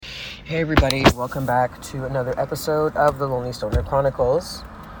Hey everybody, welcome back to another episode of the Lonely Stoner Chronicles.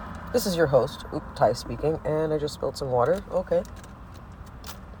 This is your host, Ty speaking, and I just spilled some water. Okay.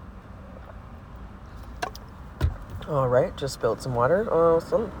 Alright, just spilled some water.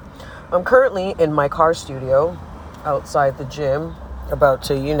 Awesome. I'm currently in my car studio outside the gym, about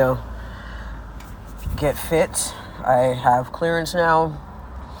to, get fit. I have clearance now.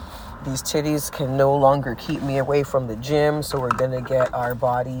 These titties can no longer keep me away from the gym, so we're gonna get our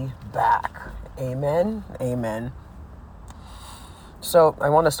body back. Amen. Amen. So I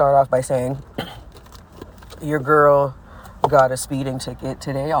want to start off by saying your girl got a speeding ticket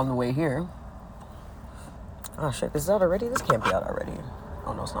today on the way here. Oh shit, is this out already? This can't be out already.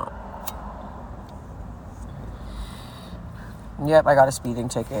 Oh no, it's not. Yep, I got a speeding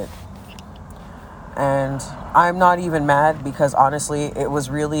ticket. And I'm not even mad because honestly, it was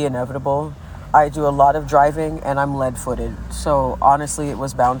really inevitable. I do a lot of driving and I'm lead-footed. So honestly, it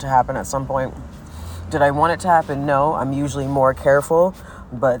was bound to happen at some point. Did I want it to happen? No. I'm usually more careful.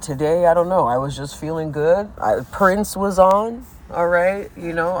 But today, I don't know. I was just feeling good. Prince was on. All right.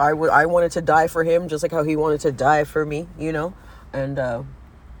 I wanted to die for him just like how he wanted to die for me,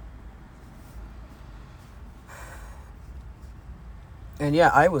 And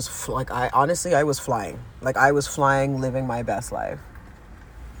yeah, I was I was flying. Like I was flying, living my best life.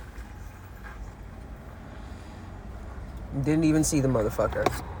 Didn't even see the motherfucker.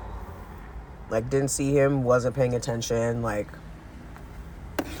 Didn't see him, wasn't paying attention,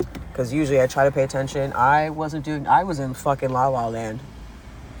 because usually I try to pay attention. I was in fucking La La Land.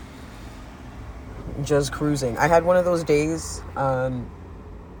 Just cruising. I had one of those days that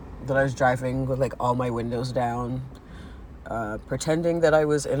I was driving with all my windows down, pretending that I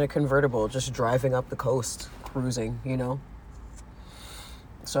was in a convertible, just driving up the coast, cruising,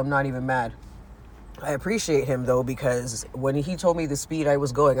 So I'm not even mad. I appreciate him though, because when he told me the speed I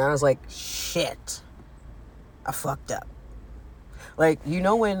was going, I was like, shit, I fucked up.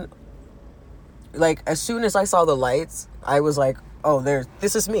 When, as soon as I saw the lights, I was like, oh,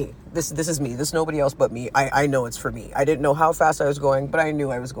 this is me. This is me. This is nobody else but me. I know it's for me. I didn't know how fast I was going, but I knew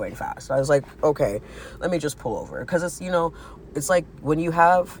I was going fast. I was like, okay, let me just pull over. Because it's, it's like when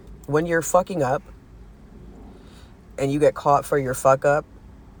you're fucking up and you get caught for your fuck up,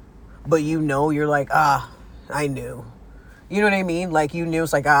 but you're like, I knew. You know what I mean? You knew,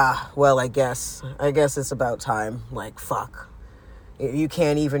 it's like, well, I guess it's about time. Fuck. You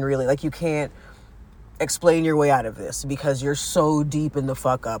can't even really, you can't explain your way out of this because you're so deep in the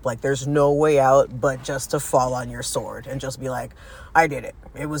fuck up. There's no way out but just to fall on your sword and just be like, I did it.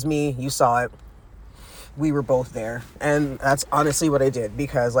 It was me. You saw it. We were both there. And that's honestly what I did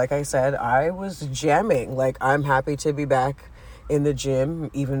because, like I said, I was jamming. I'm happy to be back in the gym,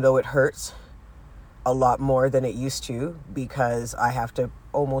 even though it hurts a lot more than it used to because I have to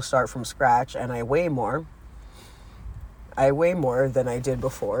almost start from scratch and I weigh more. I weigh more than I did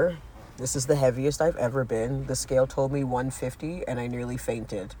before. This is the heaviest I've ever been. The scale told me 150 and I nearly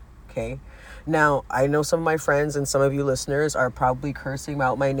fainted. Okay. Now, I know some of my friends and some of you listeners are probably cursing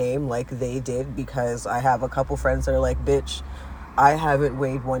out my name like they did because I have a couple friends that are like, bitch, I haven't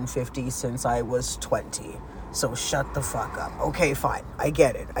weighed 150 since I was 20. So shut the fuck up. Okay, fine. I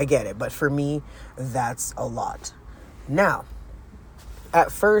get it. But for me, that's a lot. Now, at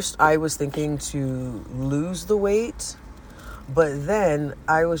first I was thinking to lose the weight, but then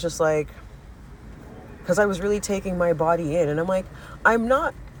I was just because I was really taking my body in and I'm like, I'm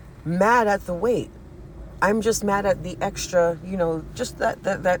not mad at the weight. I'm just mad at the extra, just that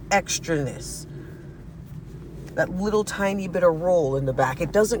extraness. That little tiny bit of roll in the back.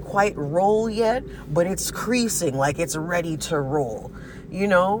 It doesn't quite roll yet, but it's creasing it's ready to roll,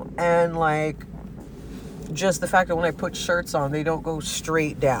 And just the fact that when I put shirts on, they don't go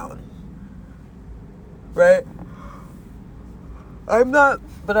straight down. Right? I'm not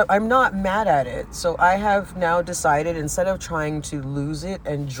mad at it. So I have now decided instead of trying to lose it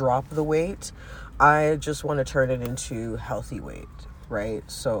and drop the weight, I just want to turn it into healthy weight, right?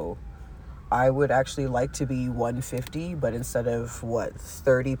 So I would actually like to be 150, but instead of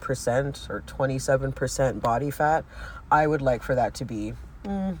 30% or 27% body fat, I would like for that to be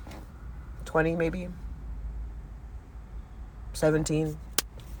 20 maybe, 17,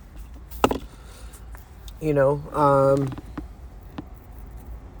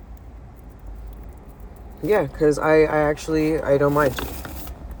 yeah, because I don't mind.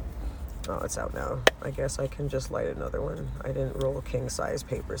 Oh, it's out now. I guess I can just light another one. I didn't roll king size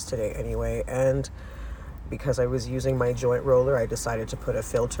papers today anyway, and because I was using my joint roller, I decided to put a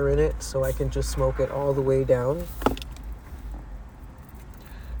filter in it so I can just smoke it all the way down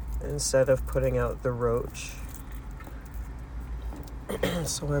instead of putting out the roach.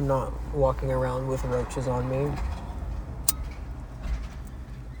 so I'm not walking around with roaches on me.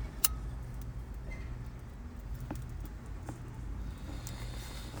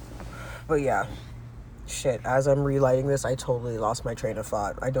 But yeah, shit, as I'm relighting this, I totally lost my train of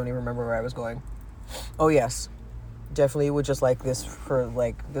thought. I don't even remember where I was going. Oh yes, definitely would just like this for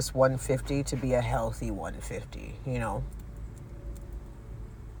like this 150 to be a healthy 150, you know?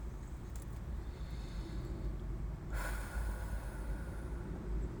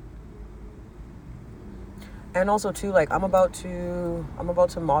 And also too, like I'm about to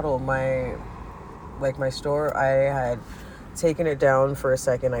model my store. I had taken it down for a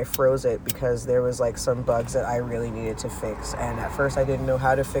second. I froze it because there was like some bugs that I really needed to fix, and at first I didn't know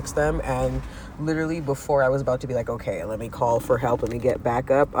how to fix them, and literally before I was about to be like, okay, let me call for help, let me get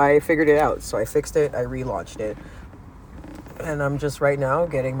back up, I figured it out. So I fixed it, I relaunched it, and I'm just right now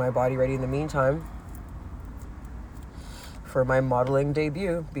getting my body ready in the meantime for my modeling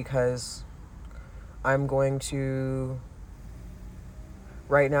debut, because I'm going to,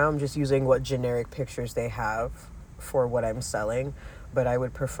 right now I'm just using what generic pictures they have for what I'm selling, but I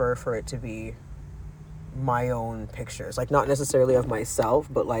would prefer for it to be my own pictures, like not necessarily of myself,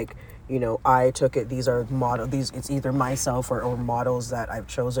 but like, you know, I took it, these are it's either myself or models that I've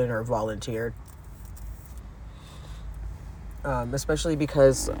chosen or volunteered. Especially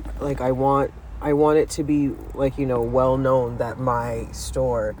because like I want it to be like, you know, well known that my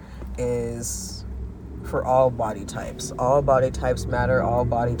store is for all body types. All body types matter. All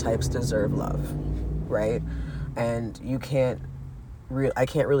body types deserve love, right? And I can't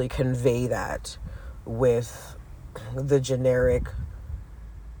really convey that with the generic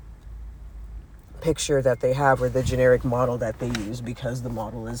picture that they have or the generic model that they use, because the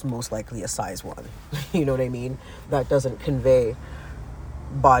model is most likely a size 1. You know what I mean? That doesn't convey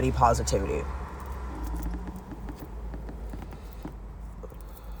body positivity.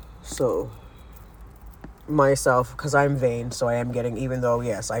 So myself, because I'm vain, so I am getting, even though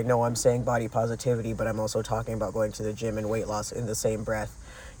yes, I know I'm saying body positivity, but I'm also talking about going to the gym and weight loss in the same breath.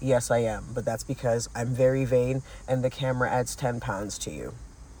 Yes, I am, but that's because I'm very vain, and the camera adds 10 pounds to you,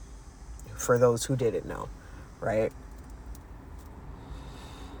 for those who didn't know, right?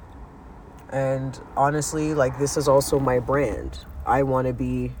 And honestly, like, this is also my brand. I want to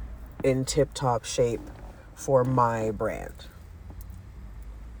be in tip-top shape for my brand,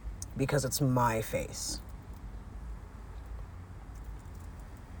 because it's my face.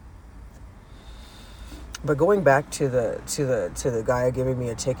 But going back to the guy giving me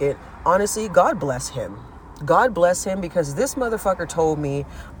a ticket, honestly, God bless him. God bless him, because this motherfucker told me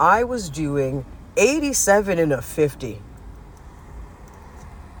I was doing 87 in a 50.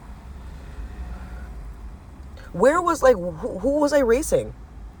 Where was, like, who was I racing?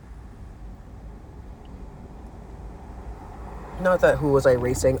 Not that who was I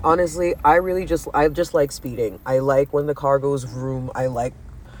racing. Honestly, I just like speeding. I like when the car goes vroom. I like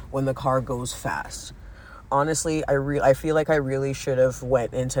when the car goes fast. Honestly, I feel like I really should have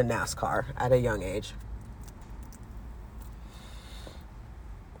went into NASCAR at a young age,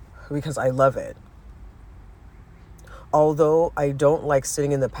 because I love it. Although I don't like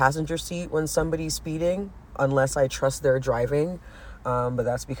sitting in the passenger seat when somebody's speeding, unless I trust their driving. But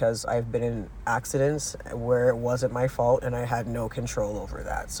that's because I've been in accidents where it wasn't my fault and I had no control over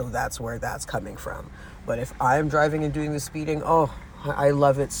that. So that's where that's coming from. But if I'm driving and doing the speeding, oh, I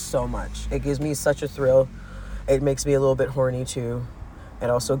love it so much. It gives me such a thrill. It makes me a little bit horny too.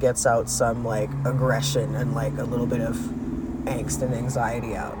 It also gets out some like aggression and like a little bit of angst and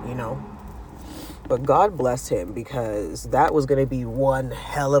anxiety out, you know? But God bless him, because that was going to be one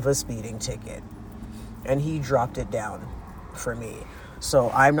hell of a speeding ticket. And he dropped it down for me. So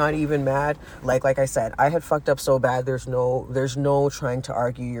I'm not even mad. Like I said, I had fucked up so bad. There's no trying to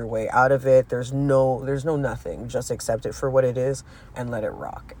argue your way out of it. There's no nothing. Just accept it for what it is and let it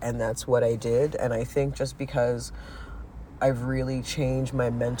rock. And that's what I did. And I think just because I've really changed my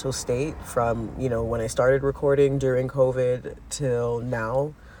mental state from, you know, when I started recording during COVID till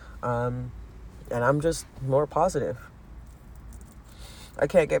now, and I'm just more positive. I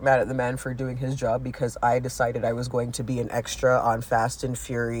can't get mad at the man for doing his job, because I decided I was going to be an extra on Fast and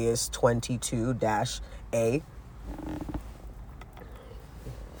Furious 22-A.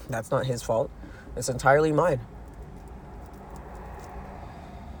 That's not his fault. It's entirely mine.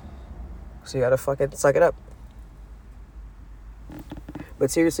 So you gotta fucking suck it up. But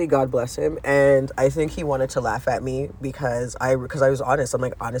seriously, God bless him. And I think he wanted to laugh at me because I was honest. I'm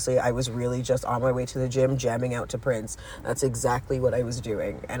like, honestly, I was really just on my way to the gym, jamming out to Prince. That's exactly what I was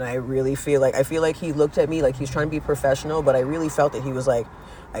doing. And I really feel like he looked at me like he's trying to be professional, but I really felt that he was like,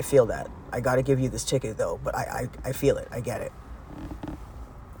 I feel that. I got to give you this ticket though. But I feel it. I get it.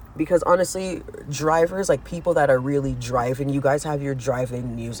 Because honestly, drivers, like people that are really driving, you guys have your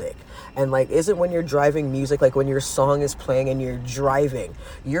driving music. And like, isn't when you're driving music, like when your song is playing and you're driving,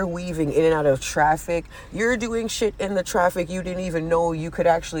 you're weaving in and out of traffic. You're doing shit in the traffic you didn't even know you could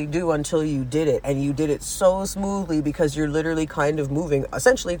actually do until you did it. And you did it so smoothly because you're literally kind of moving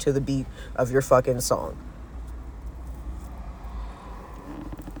essentially to the beat of your fucking song.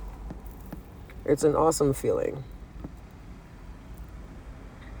 It's an awesome feeling.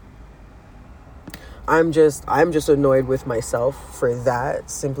 I'm just annoyed with myself for that,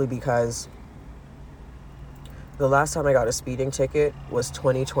 simply because the last time I got a speeding ticket was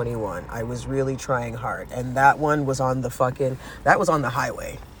 2021. I was really trying hard, and that one was on the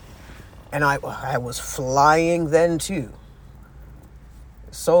highway. And I was flying then too.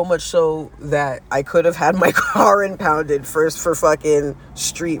 So much so that I could have had my car impounded first for fucking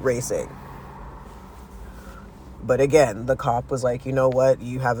street racing. But again, the cop was like, you know what?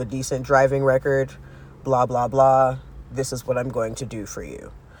 You have a decent driving record, blah, blah, blah. This is what I'm going to do for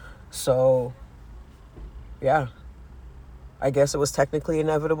you. So, yeah. I guess it was technically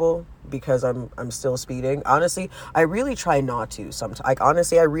inevitable because I'm still speeding. Honestly, I really try not to sometimes. Like,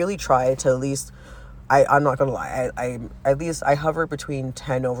 honestly, I really try to at least... I'm not gonna lie. I hover between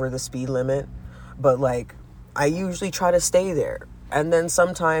 10 over the speed limit. But, like, I usually try to stay there. And then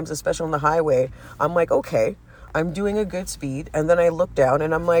sometimes, especially on the highway, I'm like, okay, I'm doing a good speed. And then I look down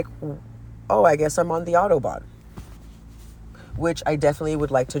and I'm like... oh, I guess I'm on the Autobahn, which I definitely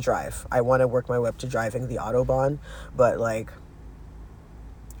would like to drive. I want to work my way up to driving the Autobahn, but like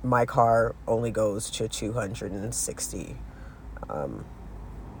my car only goes to 260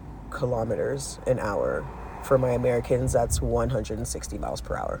 kilometers an hour. For my Americans, that's 160 miles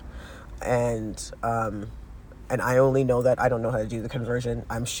per hour. And I only know that. I don't know how to do the conversion.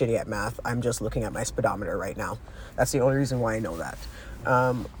 I'm shitty at math. I'm just looking at my speedometer right now. That's the only reason why I know that.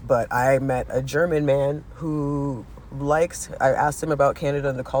 But I met a German man who I asked him about Canada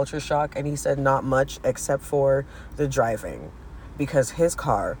and the culture shock, and he said not much except for the driving, because his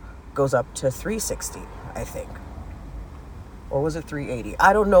car goes up to 360, I think. Or was it 380?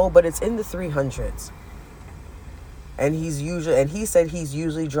 I don't know, but it's in the 300s. And he said he's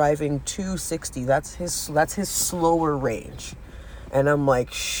usually driving 260. That's his slower range. And I'm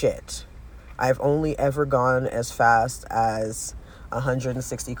like, shit. I've only ever gone as fast as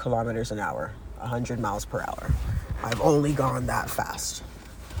 160 kilometers an hour, 100 miles per hour. I've only gone that fast.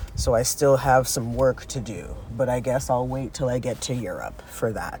 So I still have some work to do, but I guess I'll wait till I get to Europe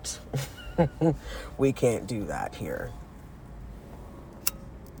for that. We can't do that here.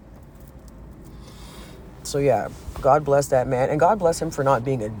 So yeah, God bless that man, and God bless him for not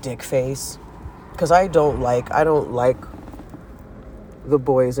being a dick face, because I don't like the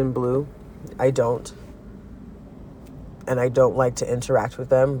boys in blue. I don't. And I don't like to interact with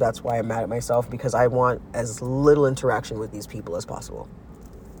them. That's why I'm mad at myself, because I want as little interaction with these people as possible.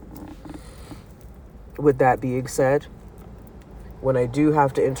 With that being said, when I do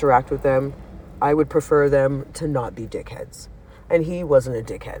have to interact with them, I would prefer them to not be dickheads. And he wasn't a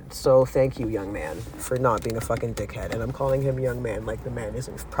dickhead. So thank you, young man, for not being a fucking dickhead. And I'm calling him young man like the man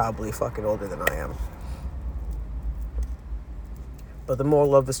isn't probably fucking older than I am. But the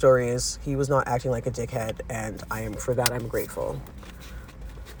moral of the story is he was not acting like a dickhead, and for that I'm grateful.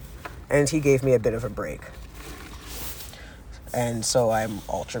 And he gave me a bit of a break. And so I'm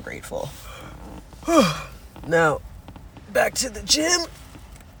ultra grateful. Now, back to the gym.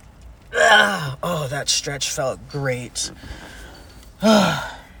 Oh, that stretch felt great.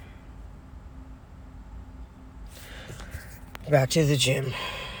 Back to the gym.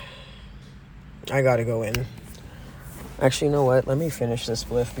 I gotta go in. Actually, you know what? Let me finish this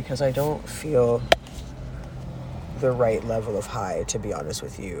spliff, because I don't feel the right level of high, to be honest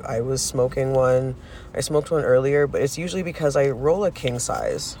with you. I smoked one earlier, but it's usually because I roll a king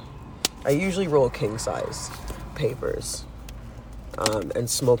size. I usually roll king size papers and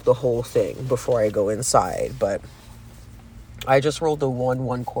smoke the whole thing before I go inside, but I just rolled the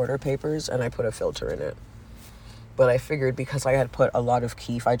 1/4 papers and I put a filter in it. But I figured because I had put a lot of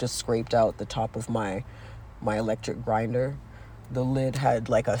keef, I just scraped out the top of my electric grinder. The lid had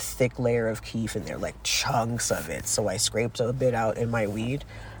like a thick layer of keef in there, like chunks of it. So I scraped a bit out in my weed,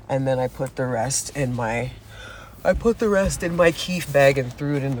 and then I put the rest in my keef bag and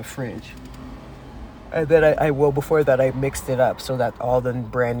threw it in the fridge. And then before that I mixed it up so that all the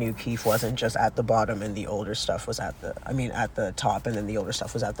brand new keef wasn't just at the bottom and the older stuff was at the top, and then the older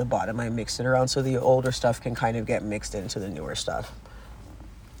stuff was at the bottom. I mixed it around so the older stuff can kind of get mixed into the newer stuff.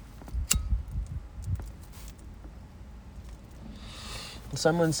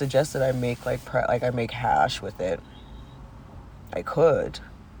 Someone suggested I make I make hash with it. I could.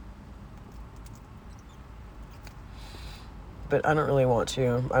 But I don't really want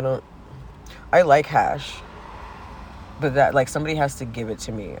to. I like hash. But that, like, somebody has to give it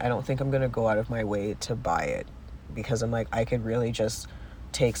to me. I don't think I'm going to go out of my way to buy it. Because I'm like, I could really just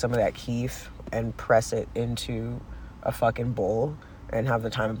take some of that keef and press it into a fucking bowl and have the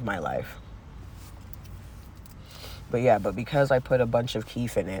time of my life. But yeah, but because I put a bunch of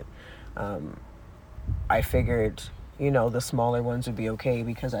keef in it, I figured, the smaller ones would be okay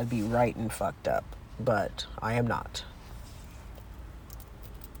because I'd be right and fucked up. But I am not.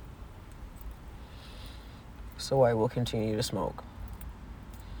 So I will continue to smoke.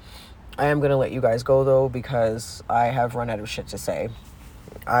 I am going to let you guys go, though, because I have run out of shit to say.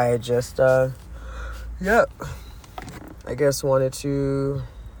 I just, I guess wanted to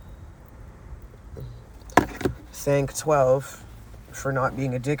thank 12 for not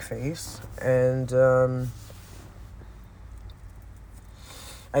being a dick face. And,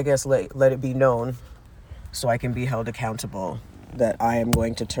 I guess let it be known so I can be held accountable that I am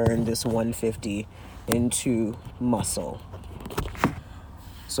going to turn this 150 into muscle.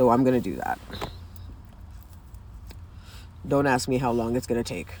 So I'm going to do that. Don't ask me how long it's going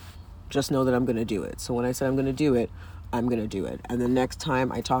to take. Just know that I'm going to do it. So when I said I'm going to do it, I'm going to do it. And the next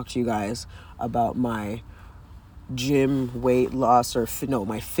time I talk to you guys about my gym weight loss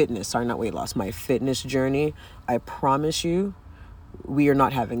my fitness, sorry, not weight loss, my fitness journey, I promise you, we are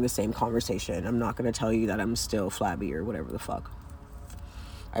not having the same conversation. I'm not going to tell you that I'm still flabby or whatever the fuck.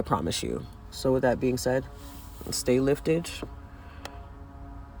 I promise you. So with that being said, stay lifted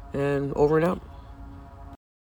and over and out.